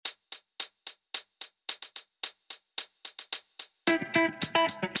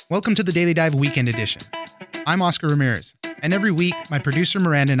Welcome to the Daily Dive Weekend Edition. I'm Oscar Ramirez, and every week, my producer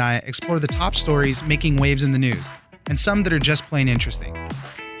Miranda and I explore the top stories making waves in the news, and some that are just plain interesting.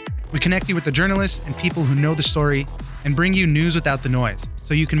 We connect you with the journalists and people who know the story, and bring you news without the noise,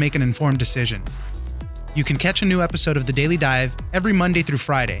 so you can make an informed decision. You can catch a new episode of the Daily Dive every Monday through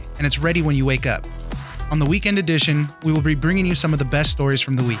Friday, and it's ready when you wake up. On the Weekend Edition, we will be bringing you some of the best stories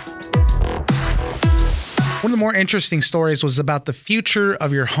from the week. One of the more interesting stories was about the future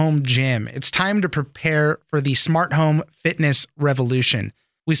of your home gym. It's time to prepare for the SmartHome fitness revolution.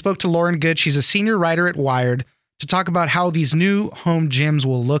 We spoke to Lauren Good. She's a senior writer at Wired to talk about how these new home gyms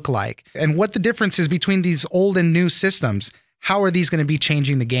will look like and what the difference is between these old and new systems. How are these going to be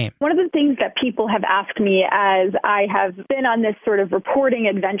changing the game? One of the things that people have asked me as I have been on this sort of reporting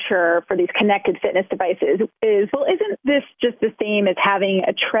adventure for these connected fitness devices is, well, isn't this just the same as having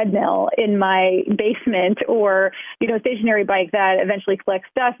a treadmill in my basement or, a stationary bike that eventually collects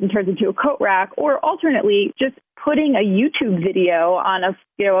dust and turns into a coat rack, or alternately just putting a YouTube video on a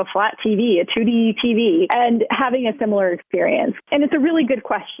flat TV, a 2D TV, and having a similar experience? And it's a really good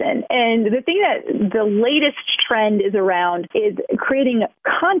question. And the thing that the latest trend is around is creating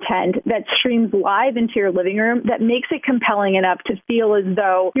content that streams live into your living room that makes it compelling enough to feel as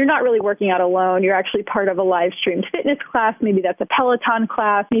though you're not really working out alone. You're actually part of a live streamed fitness class. Maybe that's a Peloton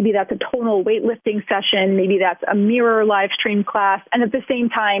class. Maybe that's a tonal weightlifting session. Maybe that's a mirror live stream class. And at the same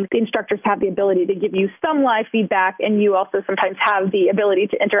time, the instructors have the ability to give you some live feedback, and you also sometimes have the ability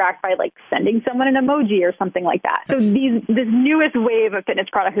to interact by sending someone an emoji or something like that. So this newest wave of fitness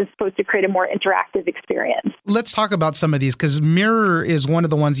products is supposed to create a more interactive experience. Let's talk about some of these, because Mirror is one of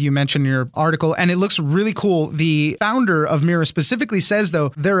the ones you mentioned in your article, and it looks really cool. The founder of Mirror specifically says, though,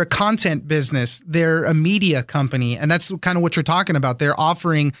 they're a content business. They're a media company, and that's kind of what you're talking about. They're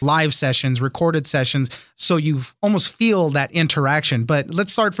offering live sessions, recorded sessions, so you almost feel that interaction. But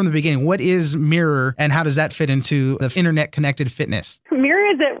let's start from the beginning. What is Mirror, and how does that fit into the internet-connected fitness?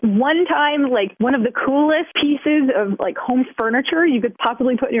 Mirror is at one time one of the coolest pieces of home furniture you could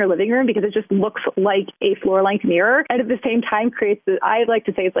possibly put in your living room, because it just looks like a floor-length mirror, and at the same time creates I like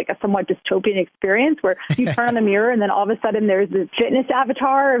to say it's a somewhat dystopian experience where you turn on the mirror and then all of a sudden there's this fitness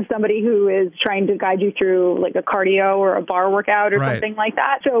avatar of somebody who is trying to guide you through a cardio or a bar workout or something like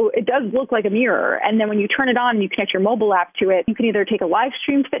that. So it does look like a mirror, and then when you turn it on and you connect your mobile app to it, you can either take a live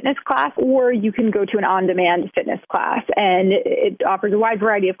streamed fitness class or you can go to an on-demand fitness class, and it offers a wide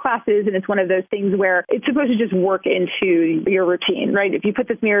variety of classes, and it's one of those things where it's supposed to just work into your routine, right? If you put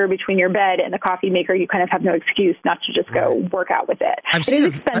this mirror between your bed and the coffee maker, you kind of have no excuse not to just go work out with it. It is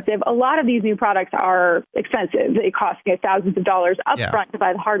expensive. A lot of these new products are expensive. They cost thousands of dollars upfront to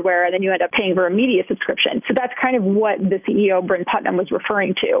buy the hardware, and then you end up paying for a media subscription. So that's kind of what the CEO, Bryn Putnam, was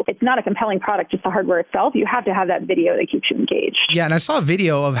referring to. It's not a compelling product, just the hardware itself. You have to have that video that keeps you engaged. Yeah, and I saw a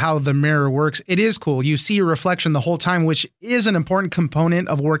video of how the mirror works. It is cool. You see your reflection the whole time, which is an important component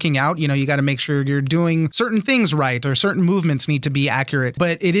of working out. You got to make sure you're doing certain things right, or certain movements need to be accurate,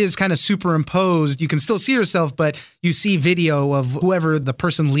 but it is kind of superimposed. You can still see yourself, but you see video of whoever the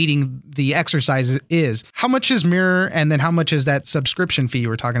person leading the exercise is. How much is Mirror, and then how much is that subscription fee you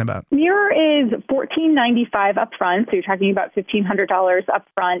were talking about? Mirror is $14.95 upfront, so you're talking about $1,500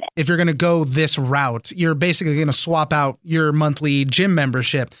 upfront. If you're going to go this route, you're basically going to swap out your monthly gym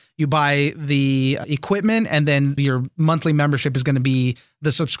membership. You buy the equipment, and then your monthly membership is going to be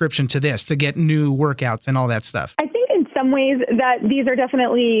the subscription to this to get new workouts and all that stuff. I think in some ways that these are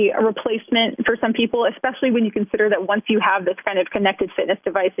definitely a replacement for some people, especially when you consider that once you have this kind of connected fitness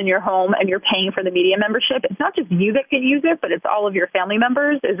device in your home and you're paying for the media membership, it's not just you that can use it, but it's all of your family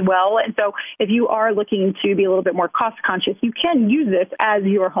members as well. And so if you are looking to be a little bit more cost conscious, you can use this as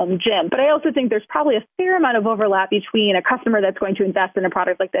your home gym. But I also think there's probably a fair amount of overlap between a customer that's going to invest in a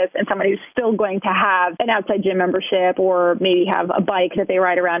product like this and somebody who's still going to have an outside gym membership, or maybe have a bike that they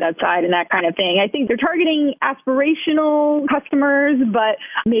ride around outside and that kind of thing. I think they're targeting aspirational customers, but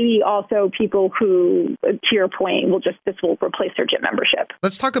maybe also people who, to your point, this will replace their gym membership.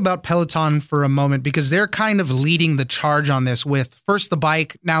 Let's talk about Peloton for a moment, because they're kind of leading the charge on this with first the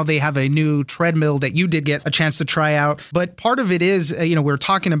bike. Now they have a new treadmill that you did get a chance to try out. But part of it is, we're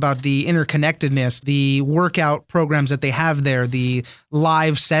talking about the interconnectedness, the workout programs that they have there, the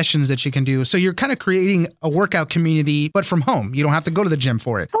live sessions that you can do. So you're kind of creating a workout community, but from home. You don't have to go to the gym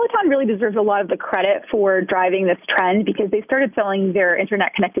for it. Peloton Peloton really deserves a lot of the credit for driving this trend because they started selling their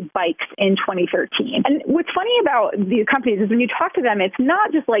internet-connected bikes in 2013. And what's funny about these companies is when you talk to them, it's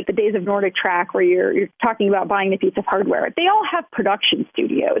not just like the days of Nordic Track where you're talking about buying a piece of hardware. They all have production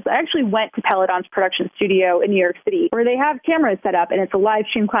studios. I actually went to Peloton's production studio in New York City where they have cameras set up and it's a live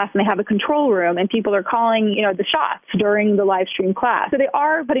stream class and they have a control room and people are calling, the shots during the live stream class. So they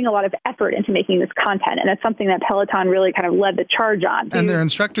are putting a lot of effort into making this content. And it's something that Peloton really kind of led the charge on. And their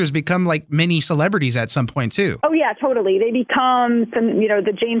instructors become like mini celebrities at some point too. Oh yeah, totally. They become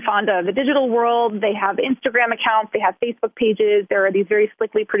the Jane Fonda of the digital world. They have Instagram accounts. They have Facebook pages. There are these very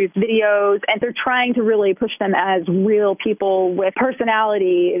slickly produced videos and they're trying to really push them as real people with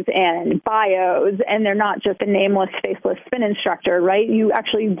personalities and bios. And they're not just a nameless, faceless spin instructor, right?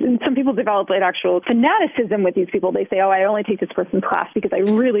 Some people develop an actual fanaticism with these people. They say, oh, I only take this person's class because I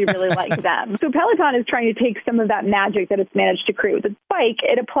really, really like them. So Peloton is trying to take some of that magic that it's managed to create with its bike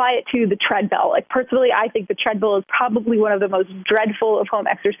and apply it to the treadmill. Like personally, I think the treadmill is probably one of the most dreadful of home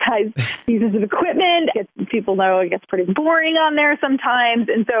exercise pieces of equipment. People know it gets pretty boring on there sometimes.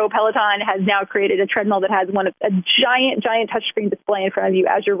 And so Peloton has now created a treadmill that has a giant touchscreen display in front of you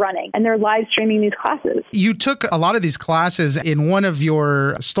as you're running. And they're live streaming these classes. You took a lot of these classes. In one of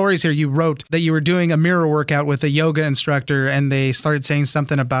your stories here, you wrote that you were doing a mirror workout with a yoga instructor and they started saying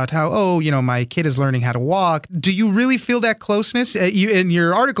something about how, my kid is learning how to walk. Do you really feel that closeness? In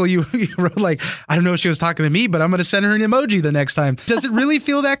your article, you wrote like, I don't know if she was talking to me, but I'm going to send her an emoji the next time. Does it really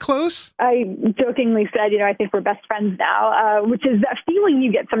feel that close? I jokingly said, I think we're best friends now, which is that feeling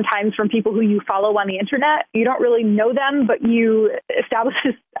you get sometimes from people who you follow on the internet. You don't really know them, but you establish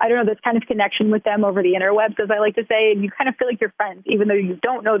this kind of connection with them over the interwebs, as I like to say, and you kind of feel like you're friends, even though you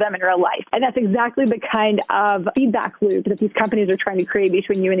don't know them in real life. And that's exactly the kind of feedback loop that these companies are trying to create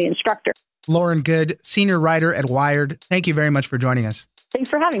between you and the instructor. Lauren Good, senior writer at Wired. Thank you very much for joining us. Thanks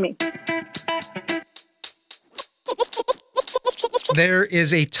for having me. There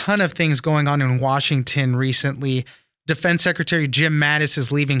is a ton of things going on in Washington recently. Defense Secretary Jim Mattis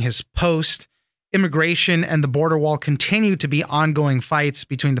is leaving his post. Immigration and the border wall continue to be ongoing fights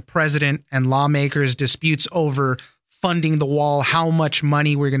between the president and lawmakers, disputes over funding the wall, how much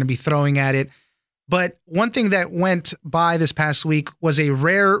money we're going to be throwing at it. But one thing that went by this past week was a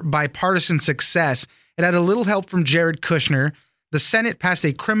rare bipartisan success. It had a little help from Jared Kushner. The Senate passed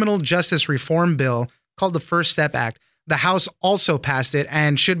a criminal justice reform bill called the First Step Act. The House also passed it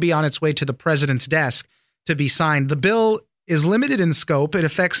and should be on its way to the president's desk to be signed. The bill is limited in scope. It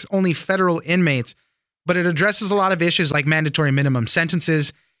affects only federal inmates, but it addresses a lot of issues like mandatory minimum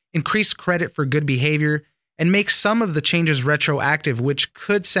sentences, increased credit for good behavior, and makes some of the changes retroactive, which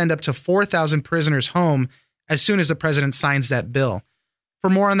could send up to 4,000 prisoners home as soon as the president signs that bill. For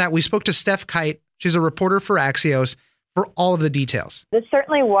more on that, we spoke to Steph Kite. She's a reporter for Axios, for all of the details. This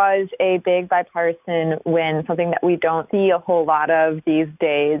certainly was a big bipartisan win, something that we don't see a whole lot of these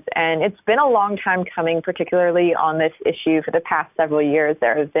days. And it's been a long time coming, particularly on this issue for the past several years.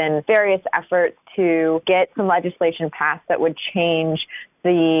 There have been various efforts to get some legislation passed that would change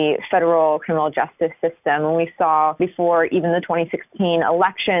the federal criminal justice system. And we saw before even the 2016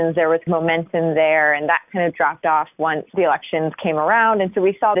 elections, there was momentum there, and that kind of dropped off once the elections came around. And so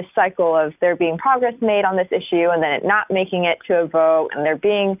we saw this cycle of there being progress made on this issue and then it not making it to a vote, and there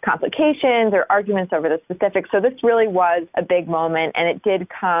being complications or arguments over the specifics. So this really was a big moment, and it did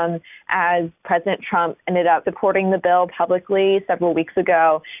come as President Trump ended up supporting the bill publicly several weeks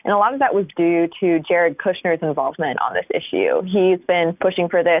ago. And a lot of that was due to Jared Kushner's involvement on this issue. He's been pushing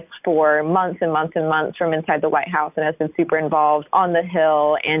for this for months and months and months from inside the White House and has been super involved on the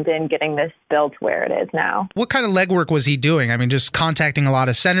Hill and in getting this bill to where it is now. What kind of legwork was he doing? I mean, just contacting a lot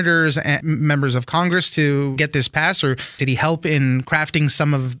of senators and members of Congress to get this passed, or did he help in crafting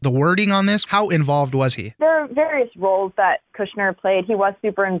some of the wording on this? How involved was he? There are various roles that Kushner played. He was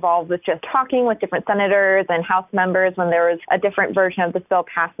super involved with just talking with different senators and House members when there was a different version of this bill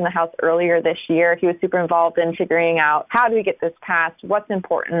passed in the House earlier this year. He was super involved in figuring out how do we get this passed, what's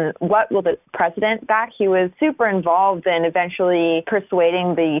important, what will the president back. He was super involved in eventually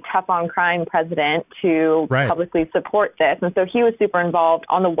persuading the tough on crime president to publicly support this. And so he was super involved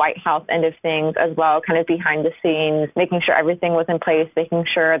on the White House end of things as well, kind of behind the scenes, making sure everything was in place, making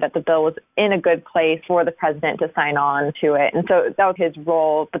sure that the bill was in a good place for the president to sign on to it. And so that was his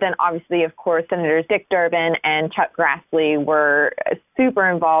role. But then obviously, of course, Senators Dick Durbin and Chuck Grassley were super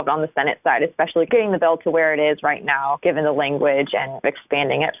involved on the Senate side, especially getting the bill to where it is right now, given the language and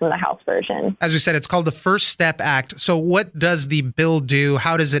expanding it from the House version. As we said, it's called the First Step Act. So what does the bill do?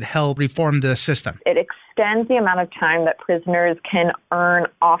 How does it help reform the system? It extends the amount of time that prisoners can earn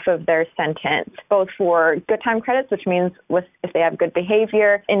off of their sentence, both for good time credits, which means if they have good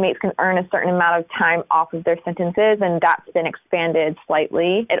behavior, inmates can earn a certain amount of time off of their sentences, and that's been expanded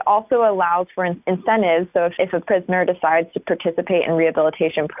slightly. It also allows for incentives. So if a prisoner decides to participate in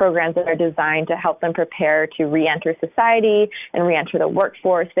rehabilitation programs that are designed to help them prepare to re-enter society and re-enter the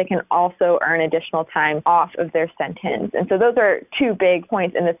workforce, they can also earn additional time off of their sentence. And so those are two big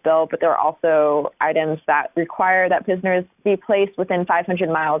points in this bill, but there are also items that require that prisoners be placed within 500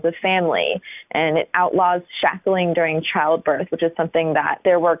 miles of family. And it outlaws shackling during childbirth, which is something that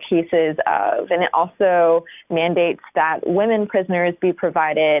there were cases of. And it also mandates that women prisoners be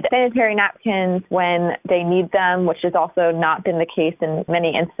provided sanitary napkins when they need them, which has also not been the case in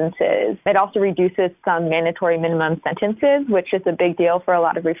many instances. It also reduces some mandatory minimum sentences, which is a big deal for a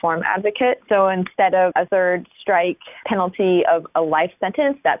lot of reform advocates. So instead of a third strike penalty of a life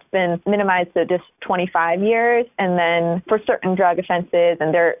sentence, that's been minimized to just 25 years. And then for certain drug offenses,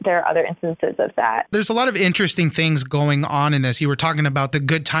 and there are other instances of that. There's a lot of interesting things going on in this. You were talking about the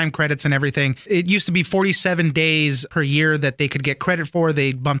good time credits and everything. It used to be 47 days per year that they could get credit for.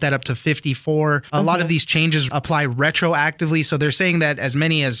 They bumped that up to 54. A lot of these changes apply retroactively. So they're saying that as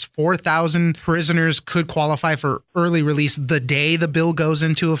many as 4,000 prisoners could qualify for early release the day the bill goes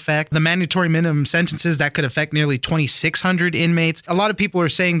into effect. The mandatory minimum sentences, that could affect nearly 2,600 inmates. A lot of people are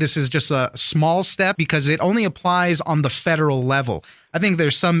saying this is just a small step because it only applies on the federal level. I think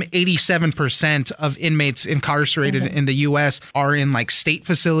there's some 87% of inmates incarcerated in the U.S. are in like state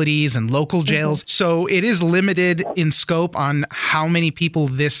facilities and local jails. So it is limited in scope on how many people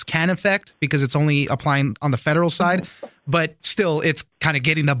this can affect because it's only applying on the federal side. But still, it's kind of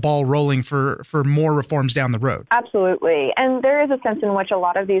getting the ball rolling for more reforms down the road. Absolutely. And there is a sense in which a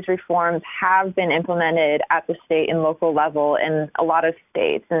lot of these reforms have been implemented at the state and local level in a lot of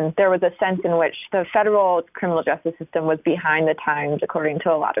states. And there was a sense in which the federal criminal justice system was behind the times, according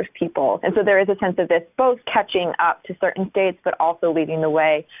to a lot of people. And so there is a sense of this both catching up to certain states, but also leading the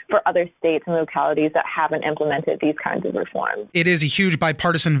way for other states and localities that haven't implemented these kinds of reforms. It is a huge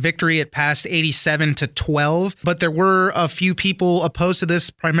bipartisan victory. It passed 87-12, but there were a few people opposed to this,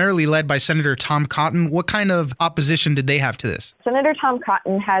 primarily led by Senator Tom Cotton. What kind of opposition did they have to this? Senator Tom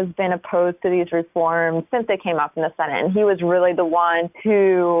Cotton has been opposed to these reforms since they came up in the Senate, and he was really the one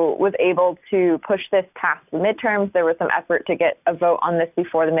who was able to push this past the midterms. There was some effort to get a vote on this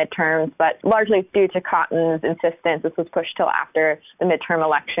before the midterms, but largely due to Cotton's insistence, this was pushed till after the midterm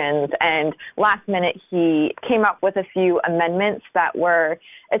elections. And last minute, he came up with a few amendments that were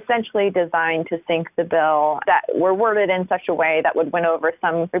essentially designed to sink the bill, that were worded in such a way that would win over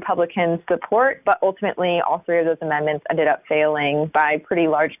some Republican support. But ultimately, all three of those amendments ended up failing by pretty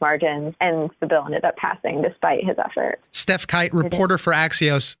large margins, and the bill ended up passing despite his efforts. Steph Kite, reporter for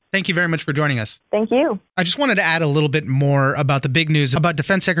Axios. Thank you very much for joining us. Thank you. I just wanted to add a little bit more about the big news about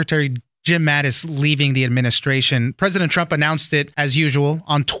Defense Secretary Jim Mattis leaving the administration. President Trump announced it, as usual,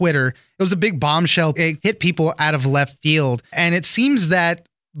 on Twitter. It was a big bombshell. It hit people out of left field. And it seems that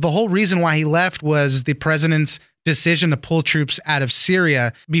the whole reason why he left was the president's decision to pull troops out of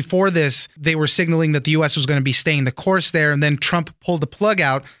Syria. Before this, they were signaling that the U.S. was going to be staying the course there, and then Trump pulled the plug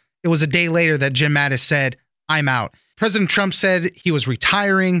out. It was a day later that Jim Mattis said, "I'm out." President Trump said he was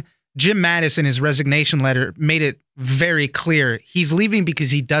retiring. Jim Mattis, in his resignation letter, made it very clear he's leaving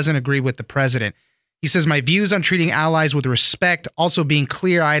because he doesn't agree with the president. He says, "My views on treating allies with respect, also being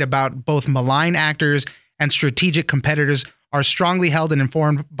clear-eyed about both malign actors and strategic competitors, are strongly held and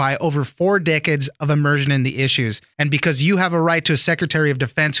informed by over 4 decades of immersion in the issues. And because you have a right to a Secretary of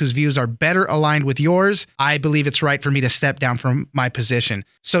Defense whose views are better aligned with yours, I believe it's right for me to step down from my position."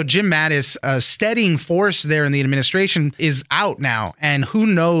 So Jim Mattis, a steadying force there in the administration, is out now. And who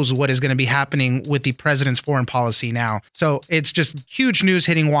knows what is going to be happening with the president's foreign policy now. So it's just huge news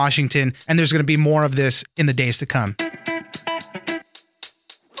hitting Washington, and there's going to be more of this in the days to come.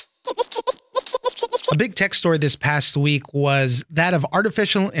 A big tech story this past week was that of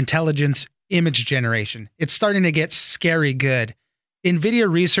artificial intelligence image generation. It's starting to get scary good.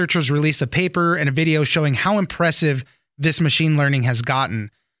 NVIDIA researchers released a paper and a video showing how impressive this machine learning has gotten.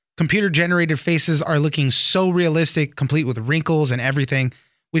 Computer-generated faces are looking so realistic, complete with wrinkles and everything.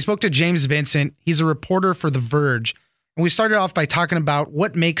 We spoke to James Vincent. He's a reporter for The Verge. And we started off by talking about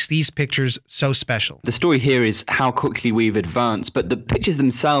what makes these pictures so special. The story here is how quickly we've advanced, but the pictures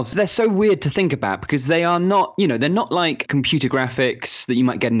themselves, they're so weird to think about because they are not, they're not like computer graphics that you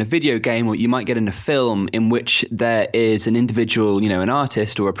might get in a video game or you might get in a film in which there is an individual, an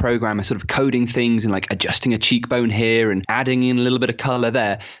artist or a programmer sort of coding things and like adjusting a cheekbone here and adding in a little bit of color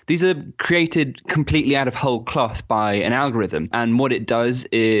there. These are created completely out of whole cloth by an algorithm. And what it does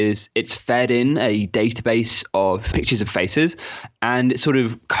is it's fed in a database of pictures of faces and it sort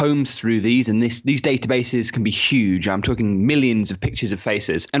of combs through these, and these databases can be huge. I'm talking millions of pictures of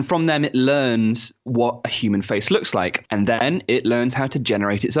faces, and from them it learns what a human face looks like, and then it learns how to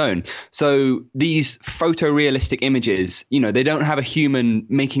generate its own. So these photorealistic images, they don't have a human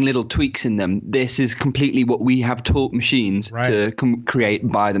making little tweaks in them. This is completely what we have taught machines to create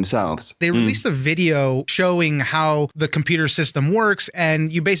by themselves. They released a video showing how the computer system works,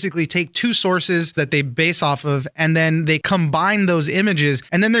 and you basically take two sources that they base off of, and then they combine those images,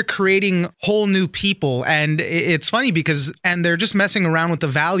 and then they're creating whole new people. And it's funny because they're just messing around with the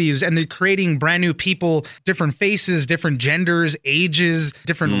values, and they're creating brand new people, different faces, different genders, ages,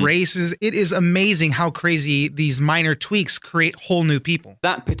 different races. It is amazing how crazy these minor tweaks create whole new people.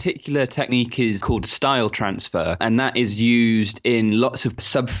 That particular technique is called style transfer, and that is used in lots of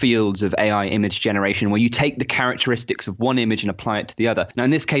subfields of AI image generation where you take the characteristics of one image and apply it to the other. Now,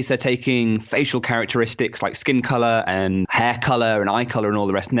 in this case, they're taking facial characteristics like skin color and hair color and eye color and all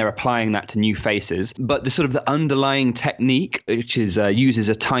the rest, and they're applying that to new faces. But the underlying technique, which is uses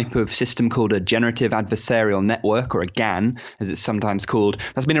a type of system called a generative adversarial network, or a GAN, as it's sometimes called,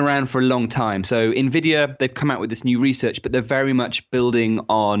 that's been around for a long time. So NVIDIA, they've come out with this new research, but they're very much building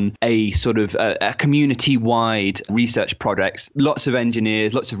on a sort of a community-wide research project. Lots of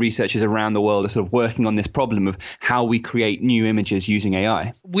engineers, lots of researchers around the world are sort of working on this problem of how we create new images using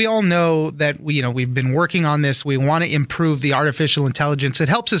AI. We all know that we've been working on this. We want to improve the artificial intelligence. It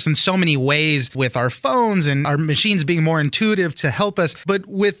helps us in so many ways with our phones and our machines being more intuitive to help us. But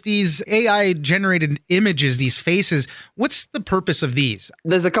with these AI generated images, these faces, what's the purpose of these?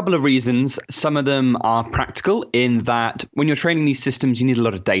 There's a couple of reasons. Some of them are practical in that when you're training these systems, you need a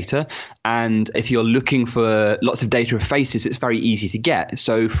lot of data. And if you're looking for lots of data of faces, it's very easy to get.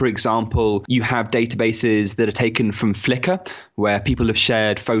 So, for example, you have databases that are taken from Flickr, where people have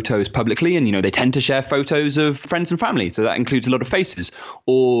shared photos publicly, and they tend to share photos of friends and family, so that includes a lot of faces.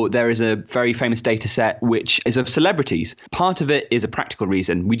 Or there is a very famous data set which is of celebrities. Part of it is a practical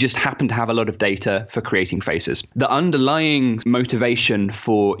reason. We just happen to have a lot of data for creating faces. The underlying motivation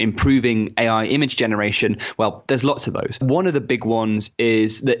for improving AI image generation, well, there's lots of those. One of the big ones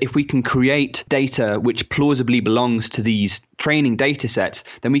is that if we can create data which plausibly belongs to these training data sets,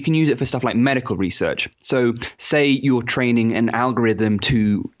 then we can use it for stuff like medical research. So say you're training an algorithm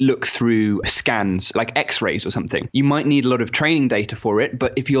to look through scans like x-rays or something. You might need a lot of training data for it,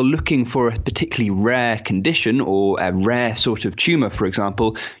 but if you're looking for a particularly rare condition or a rare sort of tumor, for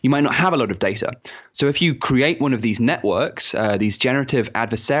example, you might not have a lot of data. So if you create one of these networks, these generative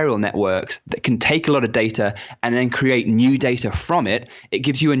adversarial networks that can take a lot of data and then create new data from it, it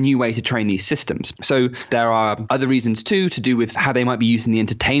gives you a new way to train these systems. So there are other reasons too to do with how they might be used in the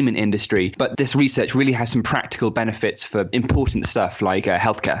entertainment industry, but this research really has some practical benefits for important stuff like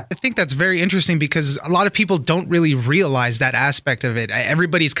healthcare. I think that's very interesting because a lot of people don't really realize that aspect of it.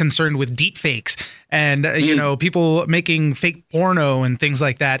 Everybody's concerned with deep fakes and, people making fake porno and things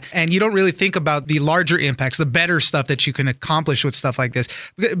like that. And you don't really think about the larger impacts, the better stuff that you can accomplish with stuff like this.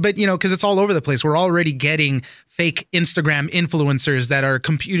 But, because it's all over the place. We're already getting fake Instagram influencers that are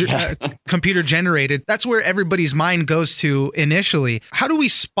computer generated. That's where everybody's mind goes to initially. How do we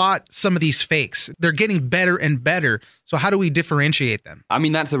spot some of these fakes? They're getting better and better. So how do we differentiate them? I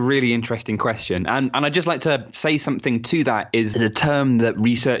mean, that's a really interesting question. And I'd just like to say something to that is a term that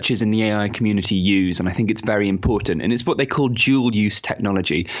researchers in the AI community use, and I think it's very important. And it's what they call dual use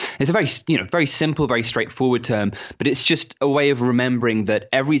technology. It's a very simple, very straightforward term, but it's just a way of remembering that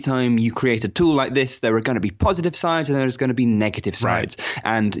every time you create a tool like this, there are going to be positive sides and there's going to be negative sides. Right.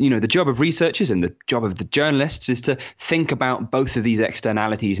 And, the job of researchers and the job of the journalists is to think about both of these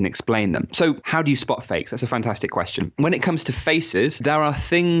externalities and explain them. So how do you spot fakes? That's a fantastic question. When it comes to faces, there are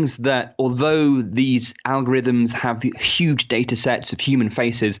things that, although these algorithms have huge data sets of human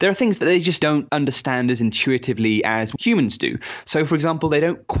faces, there are things that they just don't understand as intuitively as humans do. So, for example, they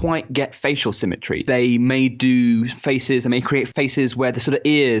don't quite get facial symmetry. They may do faces, they may create faces where the sort of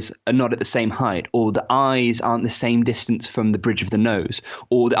ears are not at the same height, or the eyes aren't the same distance from the bridge of the nose,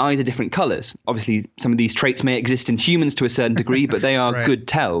 or the eyes are different colors. Obviously, some of these traits may exist in humans to a certain degree, but they are good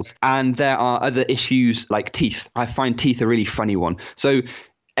tells. And there are other issues like teeth. I find teeth a really funny one. So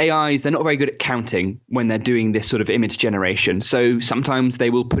AIs, they're not very good at counting when they're doing this sort of image generation. So sometimes they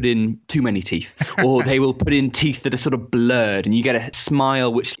will put in too many teeth, or they will put in teeth that are sort of blurred, and you get a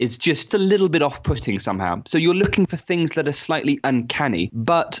smile which is just a little bit off-putting somehow. So you're looking for things that are slightly uncanny,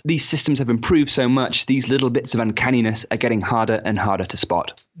 but these systems have improved so much, these little bits of uncanniness are getting harder and harder to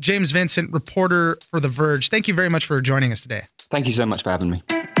spot. James Vincent, reporter for The Verge, thank you very much for joining us today. Thank you so much for having me.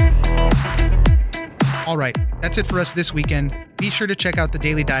 All right, that's it for us this weekend. Be sure to check out The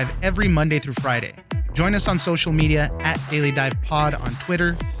Daily Dive every Monday through Friday. Join us on social media at Daily Dive Pod on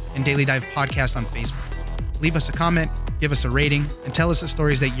Twitter and Daily Dive Podcast on Facebook. Leave us a comment, give us a rating, and tell us the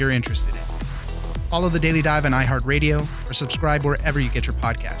stories that you're interested in. Follow The Daily Dive on iHeartRadio or subscribe wherever you get your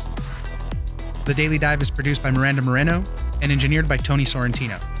podcasts. The Daily Dive is produced by Miranda Moreno and engineered by Tony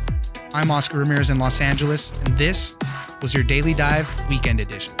Sorrentino. I'm Oscar Ramirez in Los Angeles, and this was your Daily Dive Weekend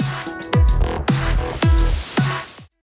Edition.